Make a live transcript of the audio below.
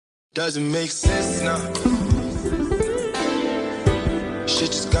Doesn't make sense now.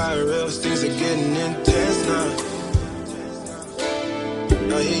 Shit just got real, things are getting intense now.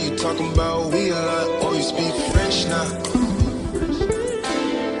 I hear you talking about we a lot, oh you speak French now.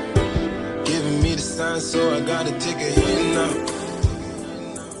 Giving me the sign, so I gotta take a hint now.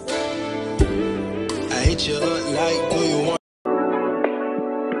 I hit you up like, do you want?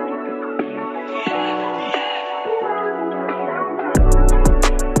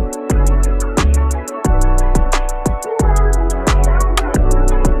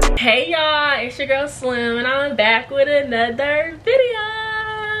 Hey y'all, it's your girl Slim and I'm back with another video.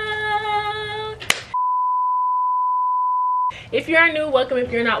 If you are new, welcome.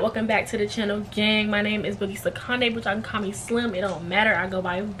 If you're not, welcome back to the channel, gang. My name is Boogie Sakande, but y'all can call me Slim. It don't matter, I go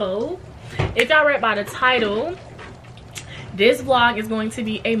by both. If y'all read by the title, this vlog is going to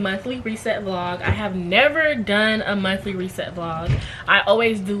be a monthly reset vlog. I have never done a monthly reset vlog. I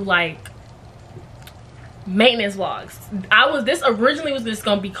always do like maintenance vlogs. This originally was just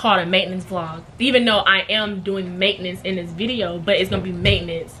gonna be called a maintenance vlog, even though I am doing maintenance in this video, but it's gonna be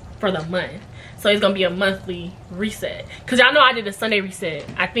maintenance for the month. So it's gonna be a monthly reset, because y'all know I did a Sunday reset.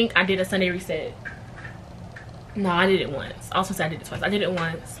 I think I did a Sunday reset. No, I did it once. I also said I did it twice. I did it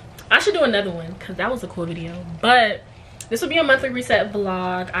once. I should do another one because that was a cool video. But this will be a monthly reset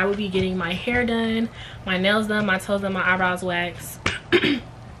vlog. I will be getting my hair done, my nails done, my toes done, my eyebrows waxed.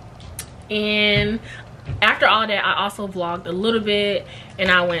 And after all that, I also vlogged a little bit and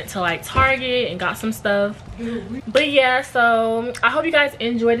I went to like Target and got some stuff. But yeah, so I hope you guys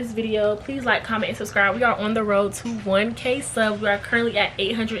enjoyed this video. Please like, comment, and subscribe. We are on the road to 1K subs. We are currently at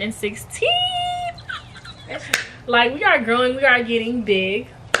 816. Like, we are growing, we are getting big.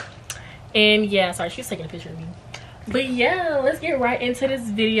 And yeah, sorry, she's taking a picture of me. But yeah, let's get right into this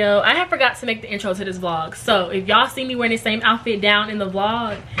video. I have forgot to make the intro to this vlog, so if y'all see me wearing the same outfit down in the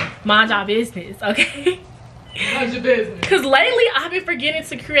vlog, mind y'all business, okay? Mind your business. Because lately I've been forgetting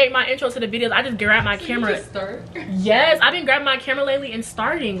to create my intro to the videos. I just grab my camera. You just start? Yes, I've been grabbing my camera lately and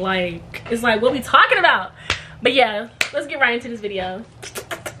starting. Like, it's like, what we talking about? But yeah, let's get right into this video.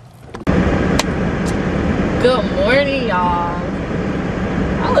 Good morning, y'all.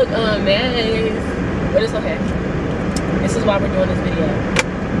 I look amazed, but it's okay. This is why we're doing this video.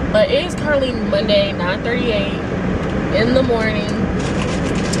 But it is currently Monday, 9:38 in the morning,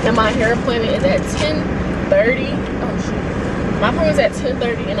 and my hair appointment is at 10:30. Oh shoot, my appointment is at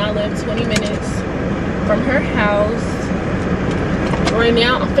 10:30 and I live 20 minutes from her house. Right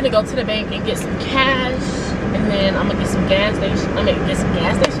now I'm finna go to the bank and get some cash, and then I'm gonna get some gas station.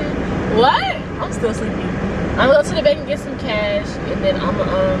 What? I'm still sleepy. I'm gonna go to the bank and get some cash, and then I'm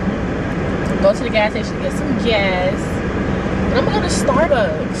gonna go to the gas station and get some gas. And I'm gonna go to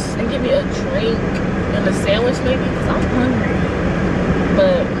Starbucks and get me a drink and a sandwich maybe, because I'm hungry.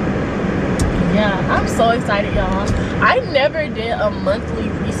 But yeah, I'm so excited, y'all. I never did a monthly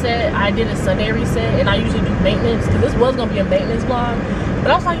reset. I did a Sunday reset, and I usually do maintenance, because this was gonna be a maintenance vlog.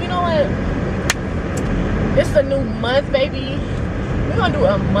 But I was like, you know what? It's a new month, baby. We're gonna do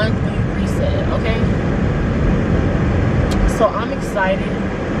a monthly reset, okay? So I'm excited.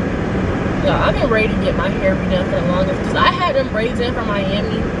 Yeah, I've been ready to get my hair redone for the longest, because I had them braids in from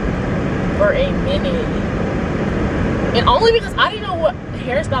Miami for a minute, and only because I didn't know what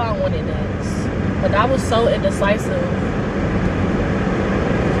hairstyle I wanted next. Like, I was so indecisive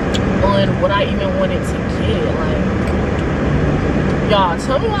on what I even wanted to get. Like, y'all,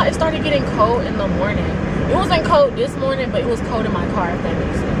 tell me why it started getting cold in the morning. It wasn't cold this morning, but it was cold in my car, if that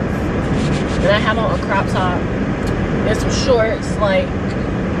makes sense. And I have on a crop top and some shorts. Like,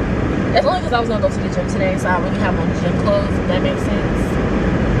 that's only because I was gonna go to the gym today, so I really have on gym clothes, if that makes sense.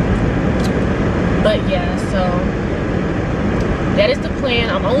 But yeah, so that is the plan.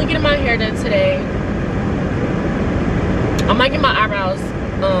 I'm only getting my hair done today. I might get my eyebrows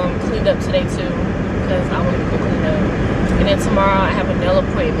cleaned up today too, because I want to go cleaned up. And then tomorrow I have a nail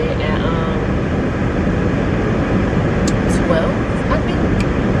appointment at 12, I think.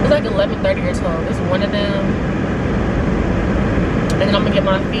 It's like 11:30 or 12. It's one of them. And then I'm gonna get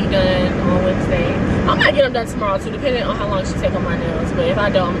my feet done on Wednesday. I might get them done tomorrow too, depending on how long she take on my nails. But if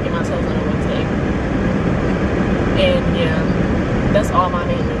I don't, I'm gonna get my toes done on Wednesday. And yeah, that's all my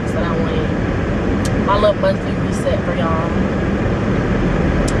maintenance that I wanted. My little monthly reset for y'all.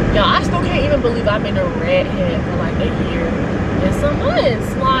 Y'all, I still can't even believe I've been a redhead for like a year and some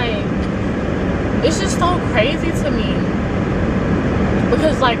months. Like, it's just so crazy to me,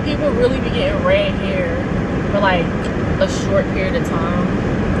 because like, people really be getting red hair for like a short period of time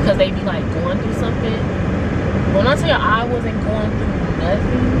because they be like going through something. When I tell you I wasn't going through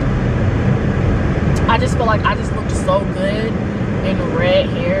nothing, I just feel like I just looked so good in red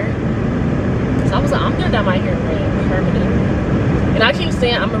hair So I'm gonna dye my hair red permanent. And I keep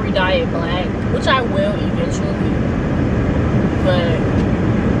saying I'm gonna re-dye it black, which I will eventually. But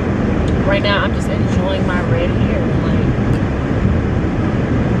right now I'm just enjoying my red hair. Like,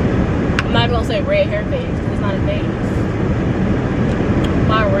 I'm not even gonna say red hair phase because it's not a phase.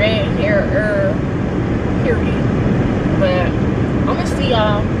 My red hair period. But I'm gonna see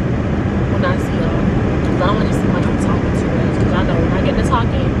y'all when I see y'all. Cause I don't want to seem like I'm talking too much. Cause I know when I get to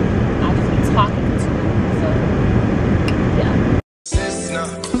talking, I just be talking too much. So yeah.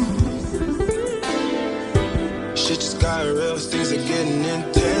 Shit just got real, things are getting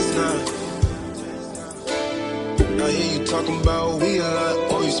intense now. I hear you talking about we a lot,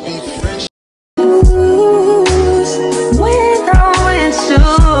 or you speak French. When I'm with you,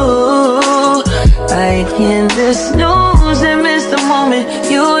 I can just snooze and miss the moment.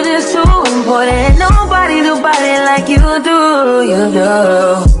 You just too important. Nobody do body like you do, you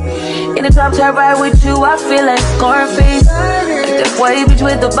do. In the top top ride with you, I feel like Scarface. Like that white bitch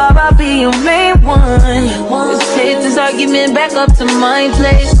with the bob, I'll be your main one. Let's take this argument back up to my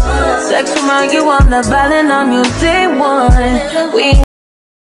place. Sex around you, I'm not violent, I'm your day one. We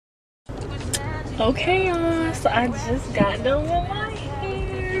Okay, y'all, so I just got done with my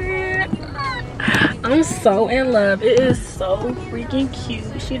hair. I'm so in love. It is so freaking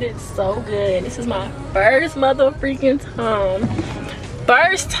cute. She did so good. This is my first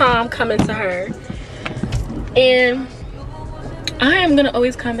time coming to her. And I am gonna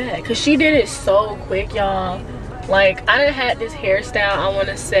always come back because she did it so quick, y'all. Like, I done had this hairstyle, I want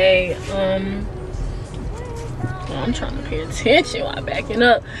to say, I'm trying to pay attention while backing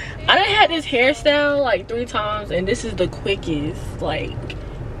up. I done had this hairstyle like 3 times, and this is the quickest like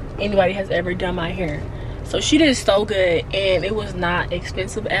anybody has ever done my hair. So she did so good, and it was not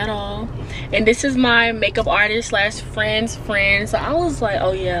expensive at all. And this is my makeup artist slash friend's friend. So I was like,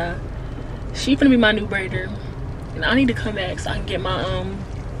 oh yeah, she finna be my new braider, and I need to come back so I can get my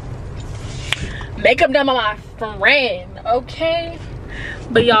makeup done by my friend. Okay,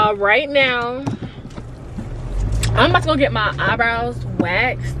 but y'all, right now I'm about to go get my eyebrows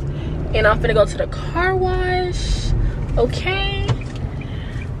waxed, and I'm finna go to the car wash. Okay,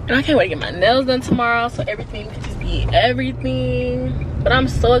 and I can't wait to get my nails done tomorrow, so everything can just be everything. But I'm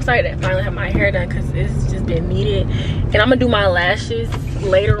so excited to finally have my hair done because it's just been needed. And I'm gonna do my lashes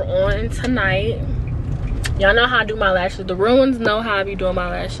later on tonight. Y'all know how I do my lashes. The real ones know how I be doing my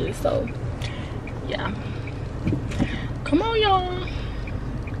lashes. So yeah, come on, y'all.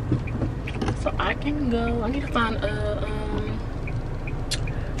 So I can go. I need to find a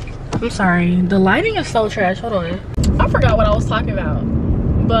I'm sorry, the lighting is so trash. Hold on, I forgot what I was talking about.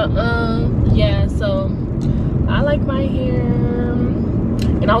 But yeah, so I like my hair,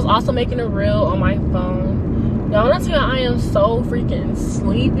 and I was also making a reel on my phone. Y'all, when I tell you I am so freaking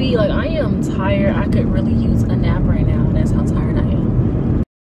sleepy, like I am tired. I could really use a nap right now. That's how tired I am.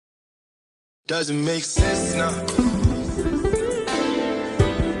 Doesn't make sense now.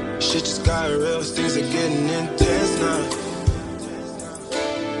 Shit just got real, things are getting intense now.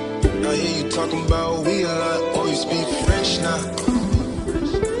 I hear you talking about we a lot, or you speak French now.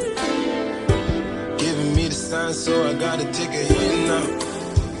 Giving me the sign, so I gotta take a hint now.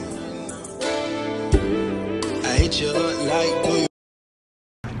 I hit you up like, do you?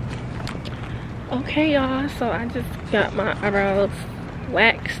 Okay, y'all, so I just got my eyebrows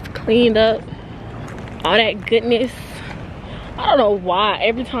waxed, cleaned up, all that goodness. I don't know why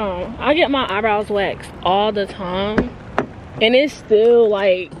every time I get my eyebrows waxed all the time, and it's still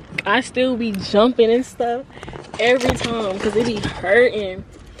like I still be jumping and stuff every time because it be hurting.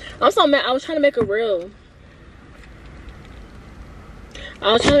 I'm so mad. I was trying to make a reel.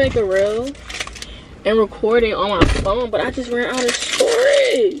 And record it on my phone, but I just ran out of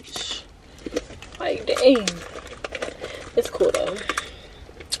storage. Like, dang. It's cool though.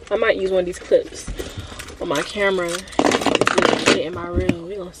 I might use one of these clips on my camera and put it in my reel.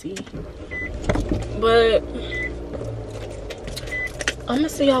 We gonna see. But I'm gonna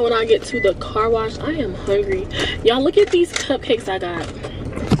see y'all when I get to the car wash. I am hungry. Y'all, look at these cupcakes I got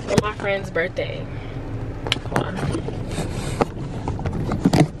for my friend's birthday. Hold on.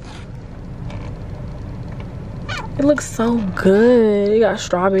 It looks so good. It got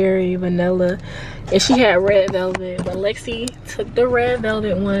strawberry, vanilla, and she had red velvet, but Lexi took the red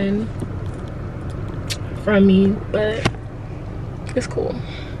velvet one from me, but it's cool.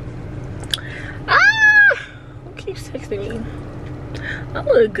 Who keeps texting me? I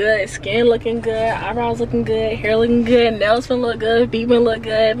look good. Skin looking good, eyebrows looking good, hair looking good, nails finna look good, feet finna look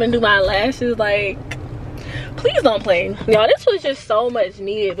good, finna do my lashes. Like, please don't play. Y'all, this was just so much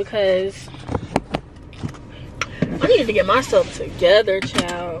needed because I needed to get myself together,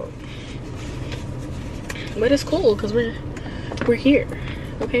 child. But it's cool because we're here.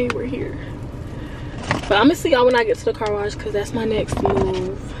 Okay, we're here. But I'm gonna see y'all when I get to the car wash because that's my next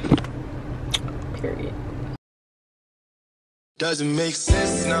move. Period. Doesn't make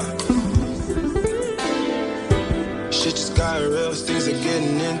sense now. Shit just got real, things are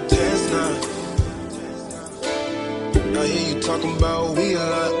getting intense now. I hear you talking about we a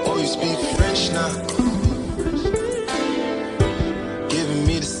lot, or you speak French now. Giving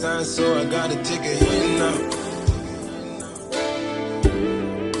me the sign, so I gotta take a hint now.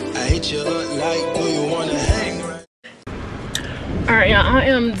 I hit you up like, do you wanna hang right? Alright, y'all, I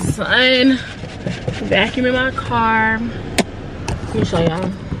am done vacuuming my car. Let me show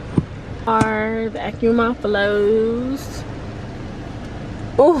y'all. Vacuum my flows.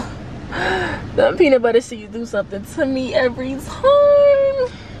 Oh, the peanut butter seeds do something to me every time.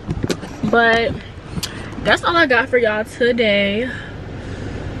 But that's all I got for y'all today.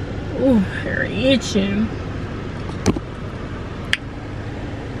 Oh, hair itching.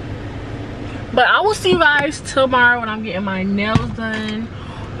 But I will see you guys tomorrow when I'm getting my nails done.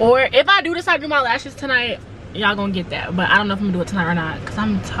 Or if I do decide to do my lashes tonight, y'all gonna get that. But I don't know if I'm gonna do it tonight or not because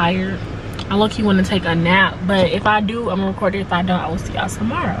I'm tired. I low-key want to take a nap. But if I do, I'm gonna record it. If I don't, I will see y'all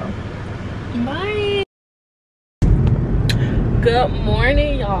tomorrow. Bye. Good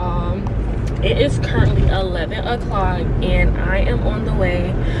morning, y'all. It is currently 11 o'clock and I am on the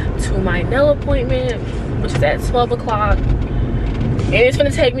way to my nail appointment, which is at 12 o'clock. And it's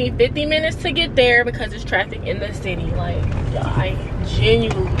gonna take me 50 minutes to get there because there's traffic in the city. Like, y'all, I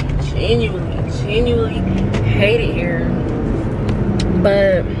genuinely hate it here.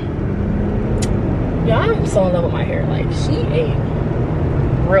 But y'all, I'm so in love with my hair. Like, she ate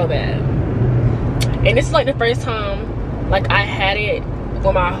real bad. And this is like the first time like I had it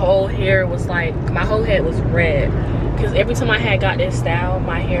where my whole hair was like, my whole head was red. Because every time I had got this style,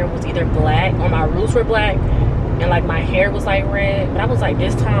 my hair was either black or my roots were black and like my hair was like red. But I was like,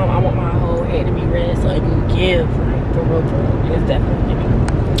 this time I want my whole head to be red so it can give like for real. And it's definitely giving.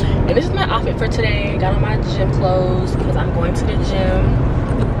 And this is my outfit for today. Got on my gym clothes because I'm going to the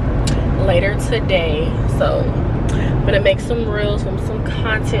gym later today. So I'm gonna make some reels, some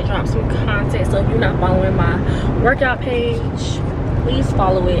content, drop some content. So if you're not following my workout page, please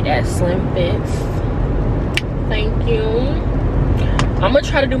follow it at Slim Fits. Thank you. I'm gonna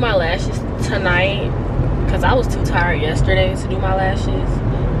try to do my lashes tonight because I was too tired yesterday to do my lashes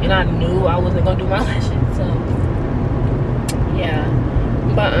and I knew I wasn't gonna do my lashes, so yeah.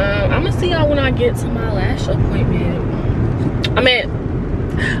 But I'm gonna see y'all when I get to my lash appointment. I mean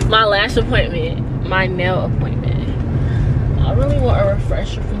my lash appointment, my nail appointment. I really want a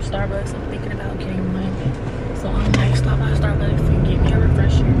refresher from Starbucks. I'm thinking about getting one. So I might stop by Starbucks and get me a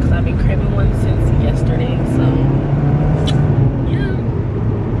refresher because I've been craving one since yesterday. So yeah.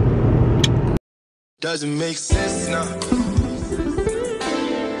 Doesn't make sense now.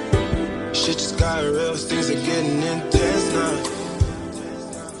 Shit just got real, things are getting intense now.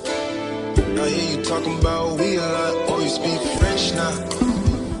 I hear you talking about we a lot, or you speak French now.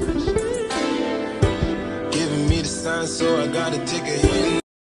 Giving me the sign, so I gotta take a hint.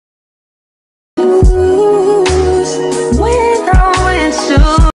 When I'm with you,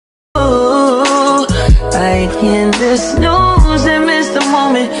 I can just snooze and miss the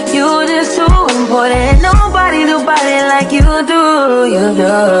moment. You just too important. Nobody do body like you do, you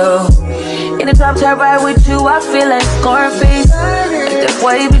do. In the top tier ride with you, I feel like Scarface. Like that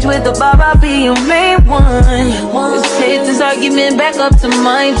white bitch with the bob, I'll be your main one. Let's take this argument back up to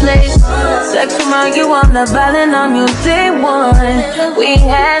my place. Sex from argue, I'm not violent on you day one. We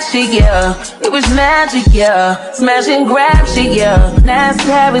had shit, yeah. It was magic, yeah. Smash and grab shit, yeah.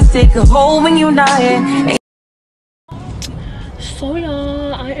 Nasty habits take a hold when you're not here. So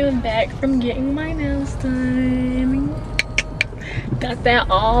y'all, I am back from getting my nails done. Got that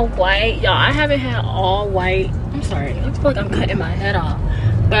all white. Y'all, I haven't had all white. I'm sorry, I feel like I'm cutting my head off.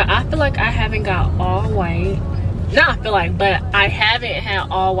 But I feel like I haven't got all white. Not I feel like, but I haven't had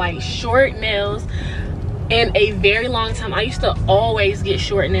all white short nails in a very long time. I used to always get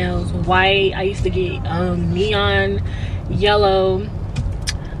short nails white. I used to get neon yellow.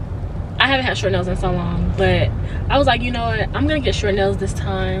 I haven't had short nails in so long, but I was like, you know what, I'm gonna get short nails this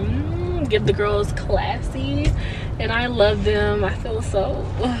time. Give the girls classy, and I love them. I feel so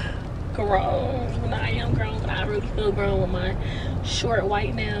grown. Even though I am grown, but I really feel grown with my short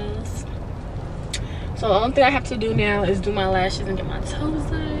white nails. So the only thing I have to do now is do my lashes and get my toes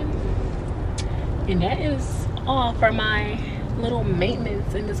done, and that is all for my little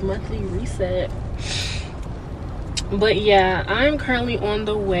maintenance in this monthly reset. But yeah, I'm currently on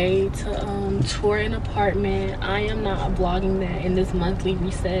the way to tour an apartment. I am not vlogging that in this monthly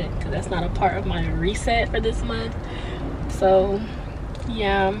reset because that's not a part of my reset for this month. So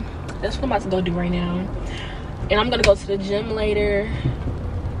yeah, that's what I'm about to go do right now. And I'm gonna go to the gym later.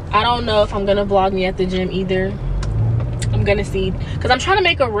 I don't know if I'm gonna vlog me at the gym either. I'm gonna see, because I'm trying to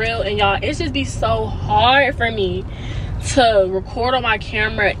make a reel, and y'all, it's just be so hard for me to record on my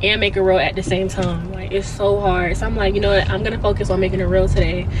camera and make a reel at the same time. Like, it's so hard. So I'm like, you know what, I'm gonna focus on making a reel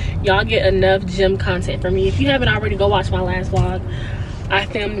today. Y'all get enough gym content from me. If you haven't already, go watch my last vlog. I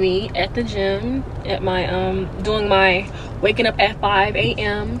filmed me at the gym at my doing my waking up at 5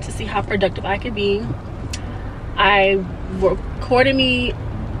 a.m. to see how productive I could be. I recorded me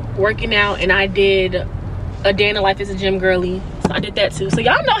working out, and I did a day in the life as a gym girly, so I did that too. So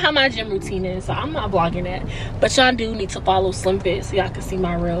y'all know how my gym routine is, so I'm not vlogging that, but y'all do need to follow Slim Fit so y'all can see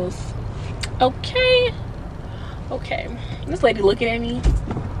my reels. Okay, this lady looking at me.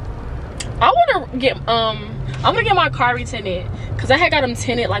 I want to get I'm gonna get my car retinted because I had got them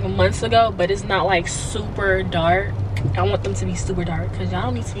tinted like months ago, but it's not like super dark. I want them to be super dark because y'all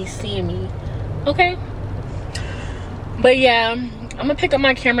don't need to be seeing me. Okay, but yeah, I'm gonna pick up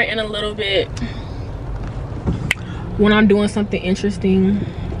my camera in a little bit when I'm doing something interesting,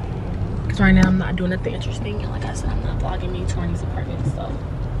 because right now I'm not doing nothing interesting, and like I said, I'm not vlogging me touring these apartments. So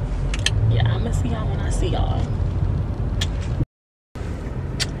yeah, I'm gonna see y'all when I see y'all.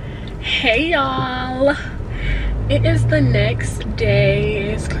 Hey y'all, it is the next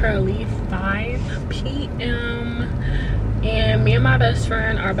day. It's currently 5 p.m. and me and my best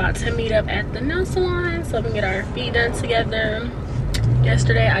friend are about to meet up at the nail salon so we can get our feet done together.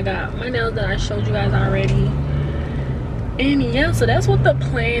 Yesterday I got my nails done, I showed you guys already. And yeah, so that's what the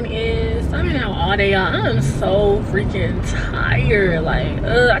plan is. I've been out all day, y'all. I'm so freaking tired. Like,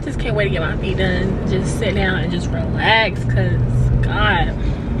 I just can't wait to get my feet done. Just sit down and just relax, because God.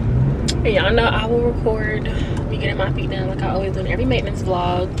 And y'all know I will record me getting my feet done like I always do in every maintenance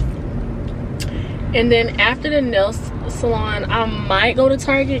vlog. And then after the nail salon, I might go to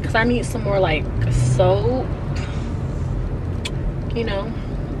Target because I need some more like soap. You know,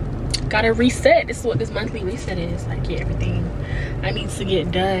 gotta reset. This is what this monthly reset is. I get everything I need to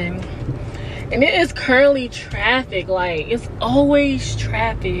get done. And it is currently traffic. Like, it's always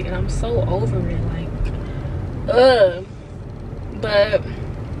traffic, and I'm so over it. Like, but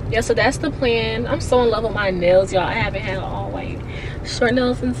yeah, so that's the plan. I'm so in love with my nails, y'all. I haven't had all white short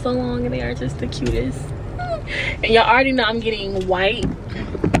nails in so long, and they are just the cutest. And y'all already know I'm getting white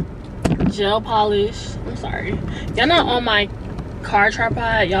gel polish. I'm sorry, y'all not on my car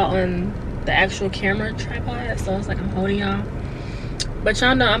tripod, y'all on the actual camera tripod, so it's like I'm holding y'all. But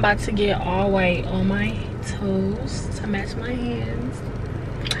y'all know I'm about to get all white on my toes to match my hands.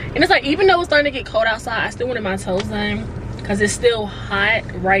 And it's like, even though it's starting to get cold outside, I still wanted my toes done because it's still hot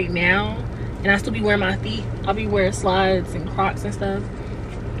right now, and I still be wearing my feet. I'll be wearing slides and Crocs and stuff.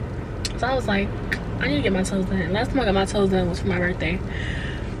 So I was like, I need to get my toes done. Last time I got my toes done was for my birthday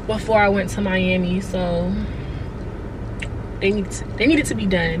before I went to Miami, so they needed to be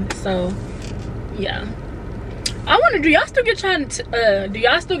done. So yeah, I wonder, do y'all still get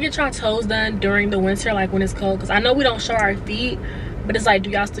y'all toes done during the winter, like when it's cold? Because I know we don't show our feet, but it's like,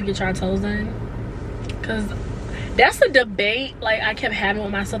 do y'all still get y'all toes done? Because that's a debate like I kept having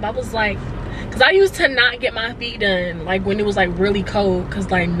with myself. I was like, because I used to not get my feet done like when it was like really cold,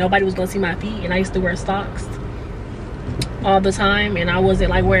 because like nobody was gonna see my feet, and I used to wear socks all the time, and I wasn't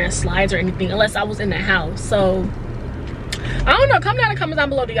like wearing slides or anything unless I was in the house. So I don't know, come down in the comments down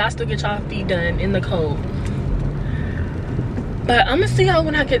below, do y'all still get y'all feet done in the cold? But I'm gonna see y'all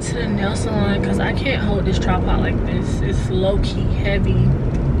when I get to the nail salon, because I can't hold this tripod like this. It's low-key heavy,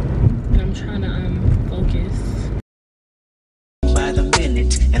 and I'm trying to focus. By the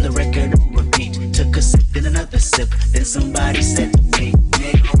minute, and the record will repeat. Took a sip, then another sip, then somebody said to me,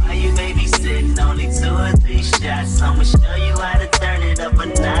 nigga, why you babysitting? Only 2 or 3 shots. I'ma show you how to turn it up a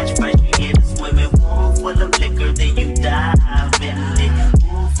notch. First you get a swimming pool full of liquor, then you dive in it.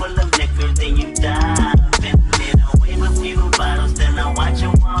 Pool full of liquor, then you dive in it. I wave a few bottles, then I watch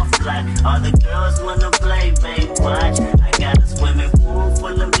them all fly. All the girls wanna play, babe, watch. I got a swimming pool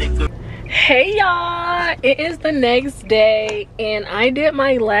full of liquor. Hey y'all, it is the next day, and I did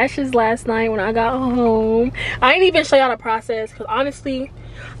my lashes last night when I got home. I didn't even show y'all the process because honestly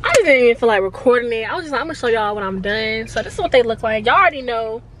I just didn't even feel like recording it. I was just like, I'm gonna show y'all when I'm done. So this is what they look like. Y'all already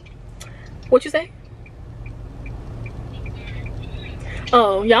know. What you say?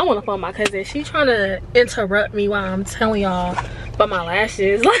 Oh, y'all want to phone my cousin. She trying to interrupt me while I'm telling y'all about my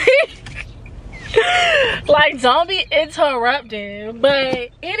lashes. Like, don't be interrupting. But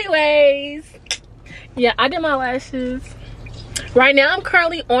anyways, Yeah, I did my lashes. Right now, I'm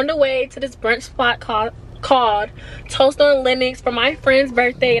currently on the way to this brunch spot called Toast on Lennox for my friend's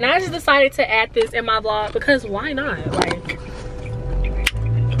birthday, and I just decided to add this in my vlog because why not? Like,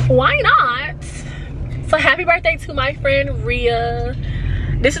 why not? So happy birthday to my friend Rhea.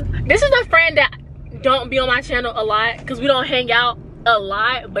 This is a friend that don't be on my channel a lot because we don't hang out a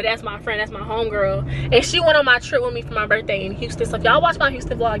lot, but that's my friend, that's my homegirl, and she went on my trip with me for my birthday in Houston. So if y'all watch my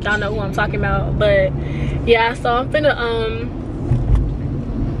Houston vlog, y'all know who I'm talking about. But yeah, so I'm finna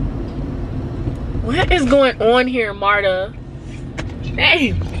what is going on here, Marta?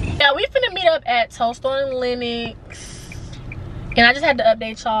 Dang. Yeah, we finna meet up at Toast on Lennox, and I just had to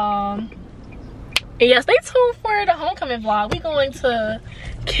update y'all. And yeah, stay tuned for the homecoming vlog. We going to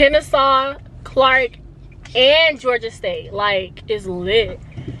Kennesaw, Clark, and Georgia State. Like, it's lit.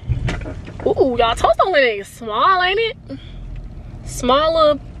 Ooh, y'all, Toast on Lennox small, ain't it?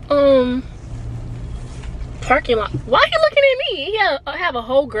 Small little parking lot. Why he looking at me? He have a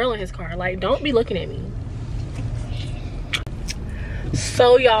whole girl in his car. Like, don't be looking at me.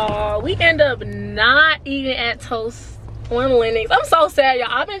 So y'all, we end up not eating at Toast on Lennox. I'm so sad, y'all.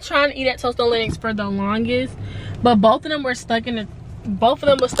 I've been trying to eat at Toast on Lennox for the longest, but both of them were stuck in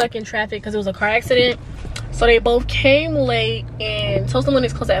traffic because it was a car accident. So they both came late, and Toast on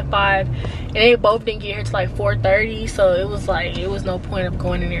Lennox closed at 5, and they both didn't get here till like 4:30. So it was like, it was no point of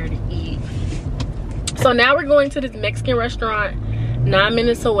going in there to eat. So now we're going to this Mexican restaurant 9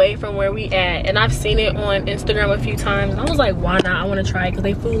 minutes away from where we at, and I've seen it on Instagram a few times. I was like, why not? I want to try it because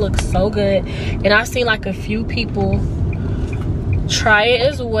their food looks so good, and I've seen like a few people try it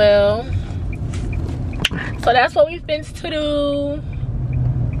as well. So that's what we've been to do,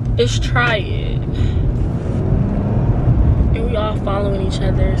 is try it. And we all following each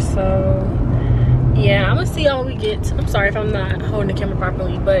other. So yeah, I'm gonna see y'all when we get I'm sorry if I'm not holding the camera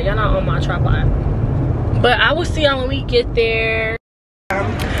properly, but y'all not on my tripod. But I will see y'all when we get there.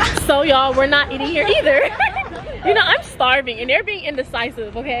 So y'all, we're not eating here either. You know, I'm starving and they're being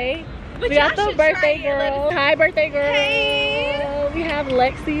indecisive, okay? But we got the birthday girl. Hi, birthday girl. Hey. We have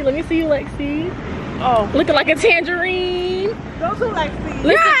Lexi. Let me see you, Lexi. Oh, looking like a tangerine. Don't do Lexi.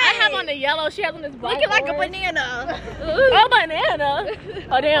 Listen, I have on the yellow. She has on this black. Looking like a banana. Oh, banana.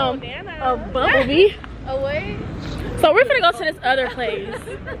 Oh, damn. Banana. A bumblebee. Oh, wait. So we're gonna go to this other place.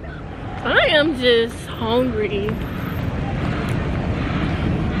 I am just hungry.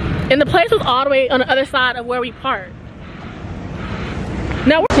 And the place was all the way on the other side of where we parked.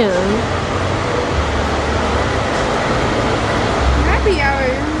 Now we're Happy hour.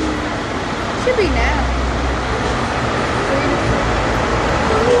 Should be now.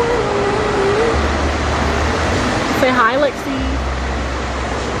 Say hi, Lexi.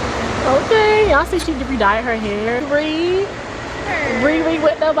 Okay, y'all see she re-dyed her hair. Bree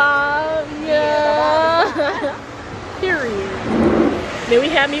with the bob. Yeah. Period. Then we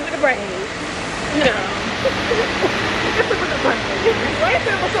have me with the braids. You know.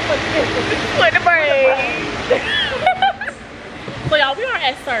 With the braids. So y'all, we are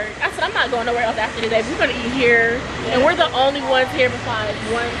at Cirque. I said I'm not going nowhere else after today. We're gonna eat here, and we're the only ones here besides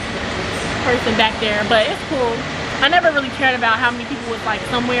one person back there. But it's cool. I never really cared about how many people was like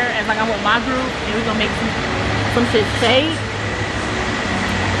somewhere, as like I'm with my group, and we're gonna make some shit shake.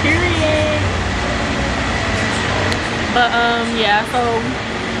 Period. But yeah, so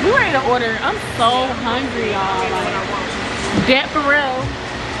we ready to order. I'm so hungry, y'all. Like, dead for real.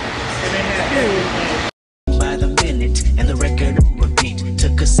 By the minute, and the record will repeat.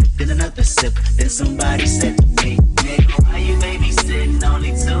 Took a sip, then another sip, then somebody said to me, nigga, why you babysitting?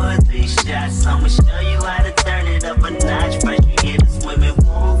 Only 2 or 3 shots. I'ma show you how to turn it up a notch. First you get a swimming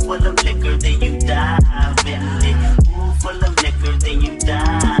pool full of liquor, then you dive in it. Pool full of liquor, then you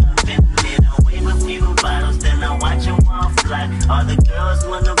dive in it. I wave a few bottles, then I watch them all fly. All the girls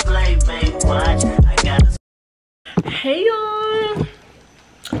wanna play, babe, watch. I got a Hey y'all,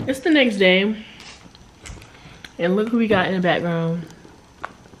 it's the next day, and look who we got in the background.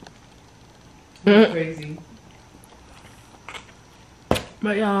 Crazy.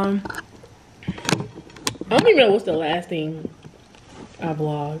 But y'all, I don't even know what's the last thing I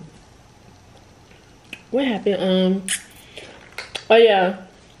vlogged. What happened? Oh yeah,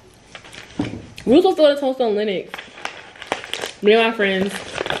 we were supposed to go to Toast on Lennox. Me and my friends,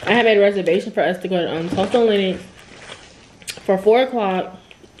 I had made a reservation for us to go to Toast on Lennox for 4 o'clock.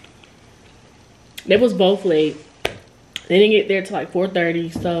 They was both late. They didn't get there till like 4:30.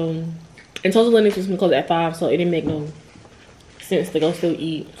 So, and Toast on Lennox was gonna close at 5, so it didn't make no sense to go still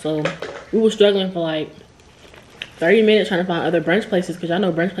eat. So we were struggling for like 30 minutes trying to find other brunch places, because y'all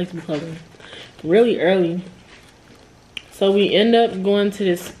know brunch places be closing really early. So we end up going to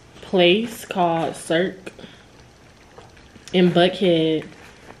this place called Cirque in Buckhead,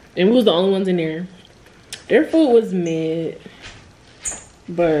 and we was the only ones in there. Their food was mid,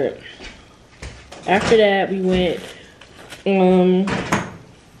 but after that we went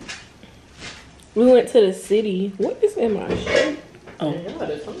to the city. What is in my shirt? Oh.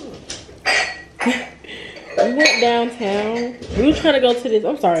 We went downtown. We were trying to go to this.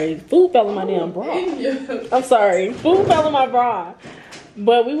 I'm sorry. Food fell in my damn bra. I'm sorry. Food fell in my bra.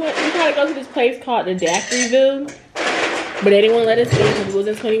 But we tried to go to this place called the Daiquiriville. But they didn't want to let us in because we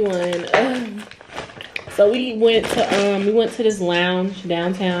wasn't 21. So we went to this lounge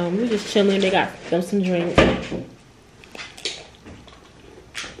downtown. We were just chilling. They got them some drinks.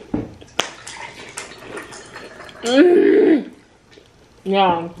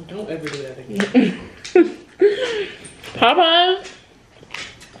 Yeah. Don't ever do that again. Papa,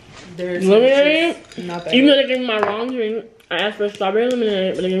 There's lemonade. not that Even though they gave me my wrong drink, I asked for strawberry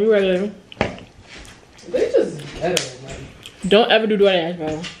lemonade, but they gave me regular. They just better, like. Don't ever do DoorDash,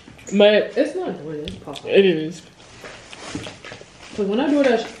 bro. But It's not DoorDash, Papa. it is. But when I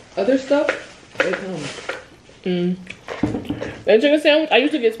DoorDash other stuff, it comes. That chicken sandwich, I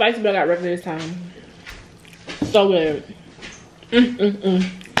used to get spicy, but I got regular this time. So good.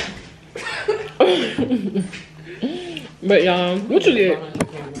 But y'all, what you get?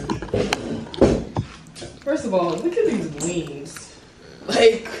 First of all, look at these wings.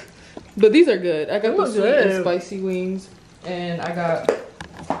 Like, but these are good. I got the sweet and spicy wings, and I got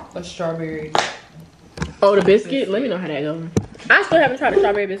a strawberry. Oh, the biscuit? Let me know how that goes. I still haven't tried the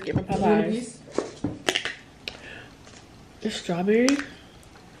strawberry biscuit from Popeyes. The strawberry?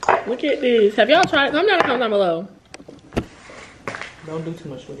 Look at this. Have y'all tried it? Come down below. Don't do too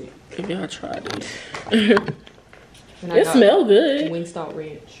much with it. If y'all tried it. And It smells good. Wingstop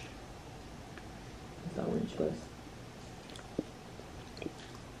Ranch. Wingstop Ranch plus.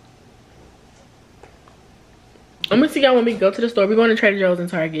 I'm gonna see y'all when we go to the store. We're going to Trader Joe's and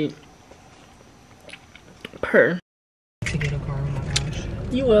Target. To get a car, oh my gosh.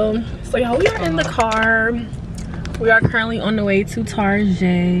 You will. So y'all, we are in the car. We are currently on the way to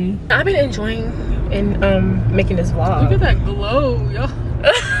Target. I've been enjoying and making this vlog. Look at that glow, y'all.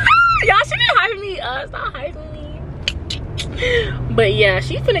 Y'all, she didn't hype me up. Stop hyping me. But yeah,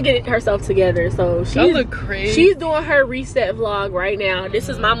 she's finna get herself together. So Y'all look crazy. she's doing her reset vlog right now. This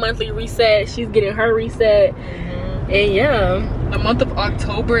is my monthly reset. She's getting her reset. And yeah, the month of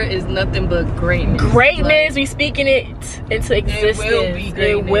October is nothing but greatness. greatness. We speaking it into existence. It will be greatness.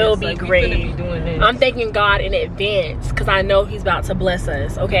 It will be Like, we great. finna be doing this. I'm thanking God in advance because I know He's about to bless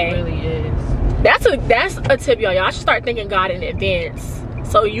us. Okay, It really is. that's a tip, y'all. Y'all should start thanking God in advance,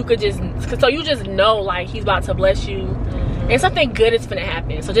 so you just know like He's about to bless you, and something good is gonna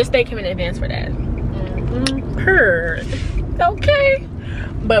happen. So just thank Him in advance for that. Heard. Okay,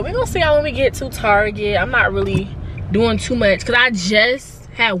 but we're gonna see y'all when we get to Target. I'm not really doing too much because I just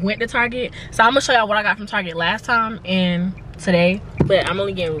had went to Target, so I'm gonna show y'all what I got from Target last time and today. But I'm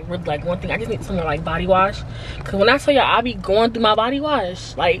only getting like one thing. I just need some like body wash, because when I tell y'all I be going through my body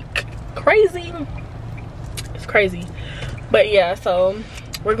wash like crazy. It's crazy. But yeah, so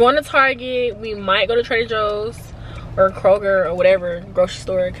we're going to Target. We might go to Trader Joe's or Kroger or whatever grocery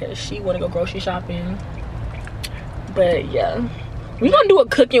store because she want to go grocery shopping. But yeah, we're gonna do a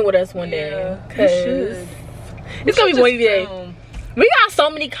cooking with us one day because it's gonna be one day. We got so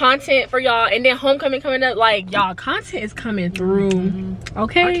many content for y'all, and then homecoming coming up. Like, y'all, content is coming through.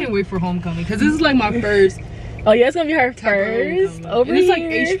 Okay, I can't wait for homecoming because this is like my first. Oh yeah, it's gonna be her first over and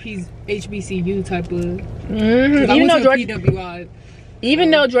it's here. like HBCU type of.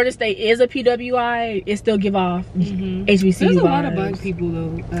 Even though Georgia State is a PWI, it still give off HBCU There's a lot vibes. of black people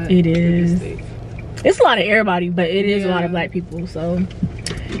though. It is. It's a lot of everybody, but it is a lot of black people. So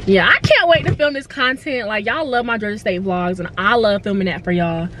yeah, I can't wait to film this content. Like, y'all love my Georgia State vlogs, and I love filming that for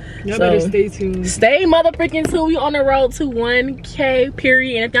y'all. Y'all better stay tuned. Stay motherfucking tuned. We on the road to 1K,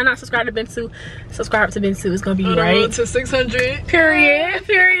 period. And if y'all not subscribed to Bensu, subscribe to Bensu. It's gonna be right. Road to 600. Period.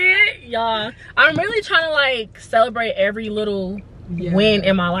 Y'all, I'm really trying to like celebrate every little win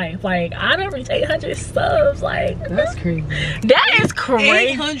in my life. Like, I don't reach 800 subs. Like, That's crazy. that is crazy.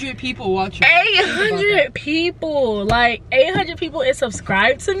 800 people watching. 800 people. Like, 800 people is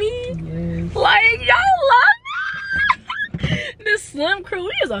subscribed to me. Yes. Like, y'all love me. The Slim Crew,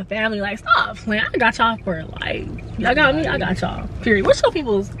 we is a family. Like, stop playing. I got y'all for life. Y'all got me, I got y'all. Period. What's your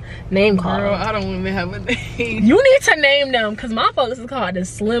people's name called? Girl, I don't even have a name. You need to name them, because my folks is called the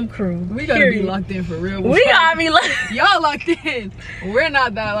Slim Crew. We gotta be locked in for real. We gotta be y'all locked in. We're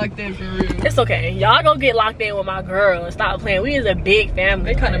not that locked in for real. It's okay. Y'all go get locked in with my girl and stop playing. We is a big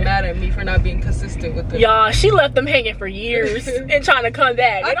family. They kind of mad at me for not being consistent with them. Y'all, she left them hanging for years and trying to come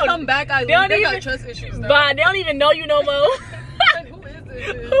back. I come back, I leave. They got trust issues though. But they don't even know you no more. Who is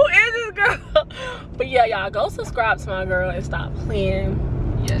this? Who is this girl? But yeah, y'all go subscribe to my girl and stop playing.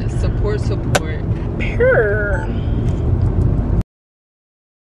 Yes, support. Pure.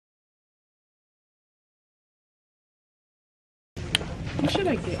 What should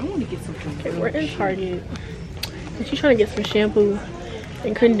I get? I want to get something. Okay, we're in Target. And she's trying to get some shampoo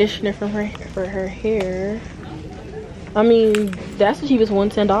and conditioner for her hair. I mean, that's the cheapest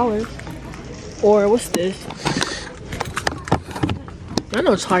one, $10. Or what's this? I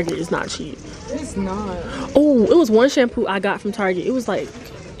know Target is not cheap. It's not. Oh, it was one shampoo I got from Target. It was like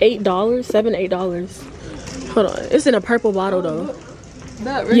 $8, $8. Hold on, it's in a purple bottle though.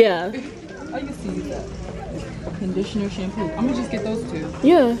 That right? Yeah. I can see that. Conditioner, shampoo. I'm gonna just get those two.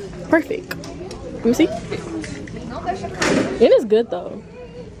 Yeah, perfect. Let me see. It is good though.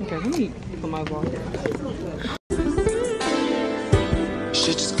 Okay, let me put my vlog.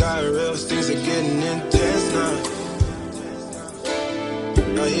 Shit just got real, things are getting intense now.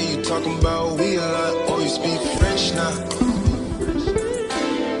 I hear you talking about we a lot, or you speak French now.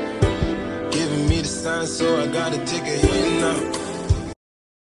 Giving me the sign, so I gotta take a hit now.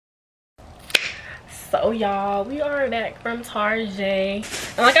 So y'all, we are back from Target.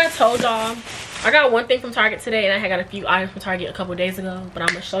 And like I told y'all, I got one thing from Target today, and I had got a few items from Target a couple days ago. But I'm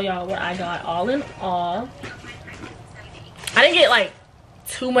gonna show y'all what I got all in all. I didn't get like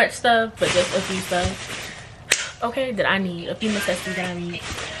too much stuff, but just a few stuff. Okay, that I need, a few necessities that I need.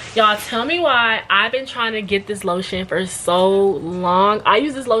 Y'all, tell me why I've been trying to get this lotion for so long. I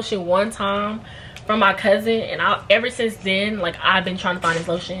used this lotion one time from my cousin, and ever since then, like, I've been trying to find this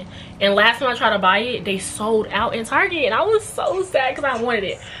lotion. And last time I tried to buy it, they sold out in Target, and I was so sad because I wanted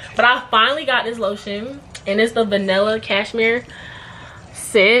it. But I finally got this lotion, and it's the vanilla cashmere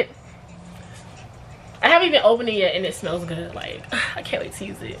scent. I haven't even opened it yet, and it smells good. Like, I can't wait to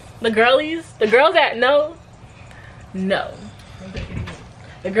use it. The girls that know. The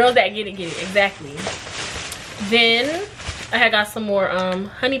girls that get it, exactly. Then I had got some more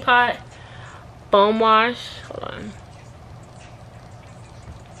Honey Pot foam wash. Hold on.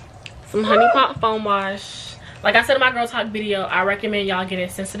 Some Honey Pot foam wash. Like I said in my girl talk video, I recommend y'all getting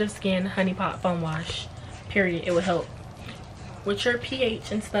sensitive skin Honey Pot foam wash. Period. It would help with your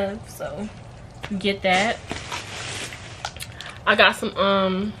pH and stuff. So get that. I got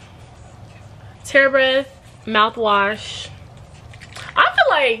some TheraBreath mouthwash. I feel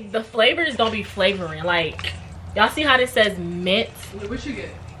like the flavors don't be flavoring. Like, y'all see how this says mint? What you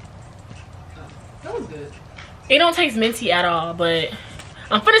get? Oh, that was good. It don't taste minty at all, but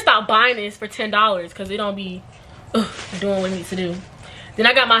I'm finna stop buying this for $10 because it don't be doing what it needs to do. Then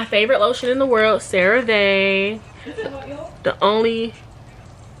I got my favorite lotion in the world, CeraVe. Is it hot, y'all? The only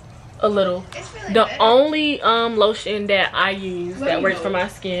Really the good. only lotion that I use that works for my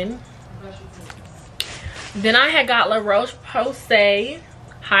skin. Then I had got La Roche-Posay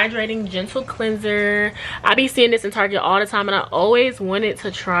Hydrating Gentle Cleanser. I be seeing this in Target all the time, and I always wanted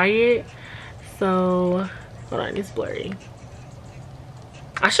to try it. So, hold on, it's blurry.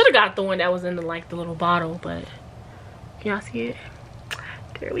 I should have got the one that was in the little bottle, but can y'all see it?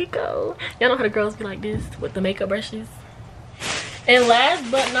 There we go. Y'all know how the girls be like this with the makeup brushes. And last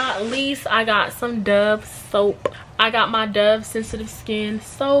but not least, I got some Dove soap. I got my Dove sensitive skin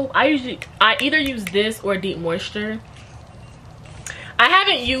soap. I either use this or Deep Moisture. I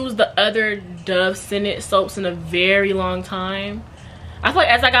haven't used the other Dove scented soaps in a very long time. I feel like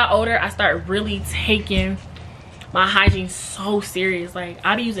as I got older, I started really taking my hygiene so serious. Like,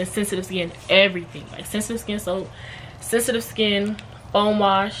 I be using sensitive skin everything. Like sensitive skin soap, sensitive skin foam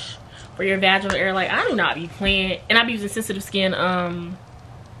wash for your vaginal area. Like, I do not be playing. And I be using sensitive skin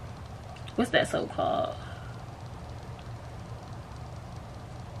what's that soap called?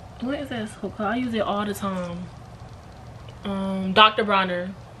 What is that soap called? I use it all the time. Dr. Bronner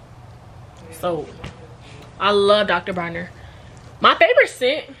soap. I love Dr. Bronner. My favorite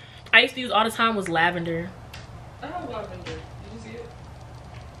scent I used to use all the time was lavender. I have lavender. Did you see it?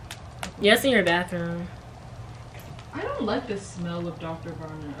 Yeah, it's in your bathroom. I don't like the smell of Dr.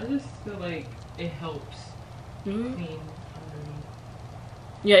 Bronner. I just feel like it helps clean underneath.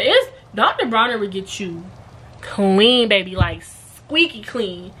 Yeah, it's Dr. Bronner would get you clean, baby, like squeaky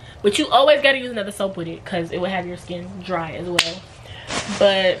clean. But you always gotta use another soap with it because it would have your skin dry as well.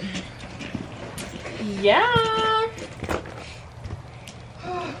 But yeah.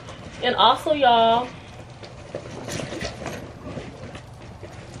 And also, y'all,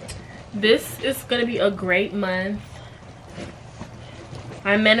 this is gonna be a great month.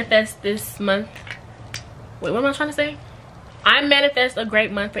 I manifest this month. Wait, what am I trying to say? I manifest a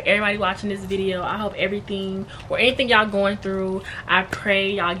great month for everybody watching this video. I hope everything or anything y'all going through, I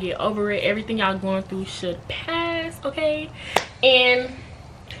pray y'all get over it. Everything y'all going through should pass, okay? And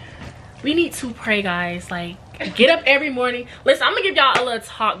we need to pray, guys. Like, get up every morning. Listen, I'm gonna give y'all a little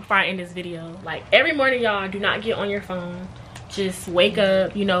talk before I end this video. Like, every morning, y'all, do not get on your phone. Just wake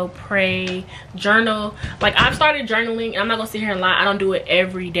up, you know, pray, journal. Like, I've started journaling, and I'm not gonna sit here and lie, I don't do it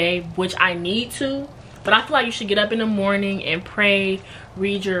every day, which I need to, but I feel like you should get up in the morning and pray,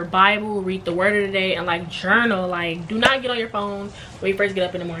 read your Bible, read the word of the day, and like journal. Like, do not get on your phone when you first get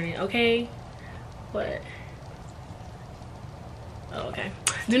up in the morning, okay? What? Oh, okay.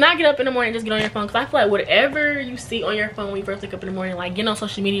 Do not get up in the morning and just get on your phone, because I feel like whatever you see on your phone when you first wake up in the morning, like getting on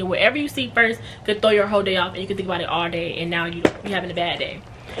social media, whatever you see first could throw your whole day off, and you could think about it all day, and now you're having a bad day.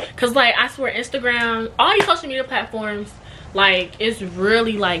 Because like, I swear, Instagram, all these social media platforms, like, it's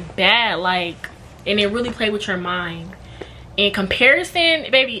really like bad, like, and it really play with your mind. And comparison,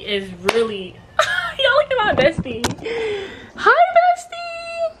 baby, is really y'all look at my bestie. Hi,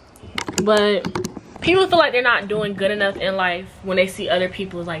 bestie. But people feel like they're not doing good enough in life when they see other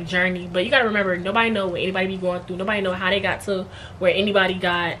people's like journey. But you gotta remember, nobody know what anybody be going through. Nobody know how they got to where anybody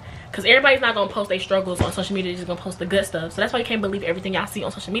got, because everybody's not gonna post their struggles on social media. They're just gonna post the good stuff. So that's why you can't believe everything y'all see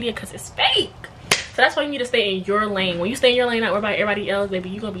on social media, because it's fake. So that's why you need to stay in your lane. When you stay in your lane, not worry about everybody else, baby,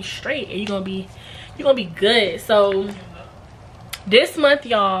 you're gonna be straight, and you're gonna be good. So this month,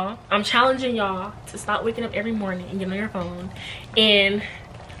 y'all, I'm challenging y'all to stop waking up every morning and get on your phone and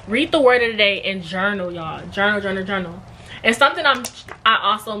read the word of the day and journal, y'all. Journal. And something I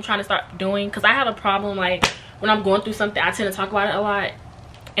also am trying to start doing, because I have a problem, like, when I'm going through something, I tend to talk about it a lot.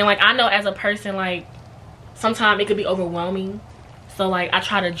 And like, I know as a person, like, sometimes it could be overwhelming. So like, I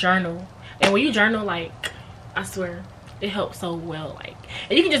try to journal. And when you journal, like, I swear, it helps so well. Like,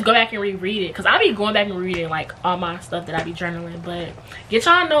 and you can just go back and reread it, because I be going back and reading like all my stuff that I be journaling. But get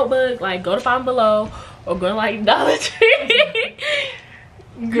y'all a notebook, like, go to Find Below, or go to like Dollar Tree.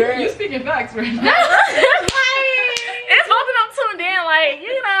 Girl, you speaking facts right now. It's something I'm tuned in, like,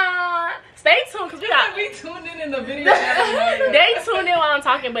 you know, stay tuned, because we got be tuned in the video. They tuned in while I'm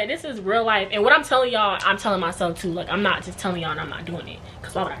talking, but this is real life. And what I'm telling y'all, I'm telling myself too. Like, I'm not just telling y'all and I'm not doing it,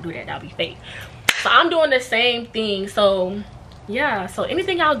 because why would I do that? That would be fake. So I'm doing the same thing. So yeah, so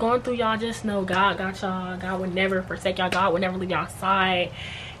anything y'all going through, y'all just know God got y'all. God would never forsake y'all. God would never leave y'all side.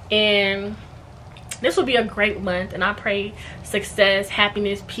 And this will be a great month, and I pray success,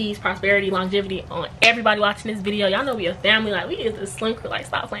 happiness, peace, prosperity, longevity on everybody watching this video. Y'all know we a family. Like, we is a slim crew. Like,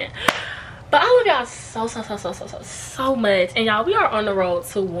 stop playing. But I love y'all so much. And y'all, we are on the road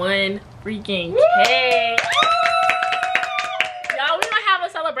to 1 freaking K. Y'all, we gonna have a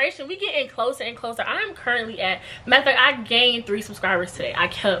celebration. We getting closer and closer. I am currently at, matter of fact, I gained 3 subscribers today.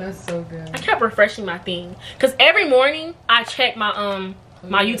 That's so good. I kept refreshing my thing, because every morning I check my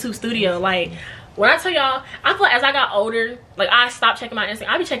my YouTube studio. Like, when I tell y'all, I feel like as I got older, like, I stopped checking my Instagram.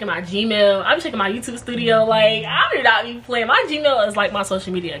 I be checking my Gmail. I be checking my YouTube studio. Like, I do not be playing. My Gmail is like my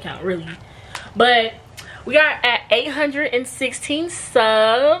social media account, really. But we are at 816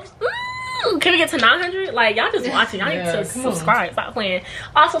 subs. Can we get to 900? Like, y'all just watching. Y'all need to subscribe. Stop playing.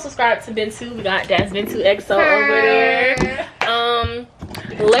 Also subscribe to Bintu. We got That's Bintu XO over there.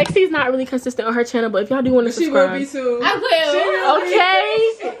 Lexi's not really consistent on her channel, but if y'all do want to subscribe, she will be too. I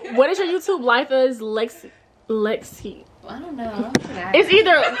will. Okay. What is your YouTube life as Lexi? I don't know. It's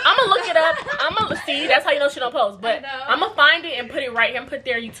either, I'm gonna look it up. I'm gonna see. That's how you know she don't post. But I'm gonna find it and put it right here and put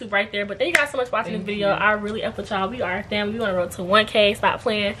their YouTube right there. But thank you guys so much for watching this video. I really up with y'all. We are a family. We on the road to 1K. Stop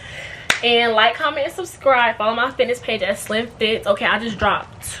playing. And like, comment, and subscribe. Follow my fitness page at Slim Fits. Okay, I just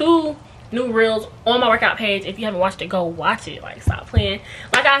dropped 2 new reels on my workout page. If you haven't watched it, go watch it. Like, stop playing.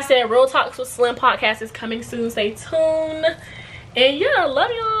 Like I said, Real Talks with Slim podcast is coming soon. Stay tuned. And yeah, love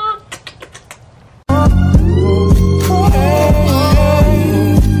y'all.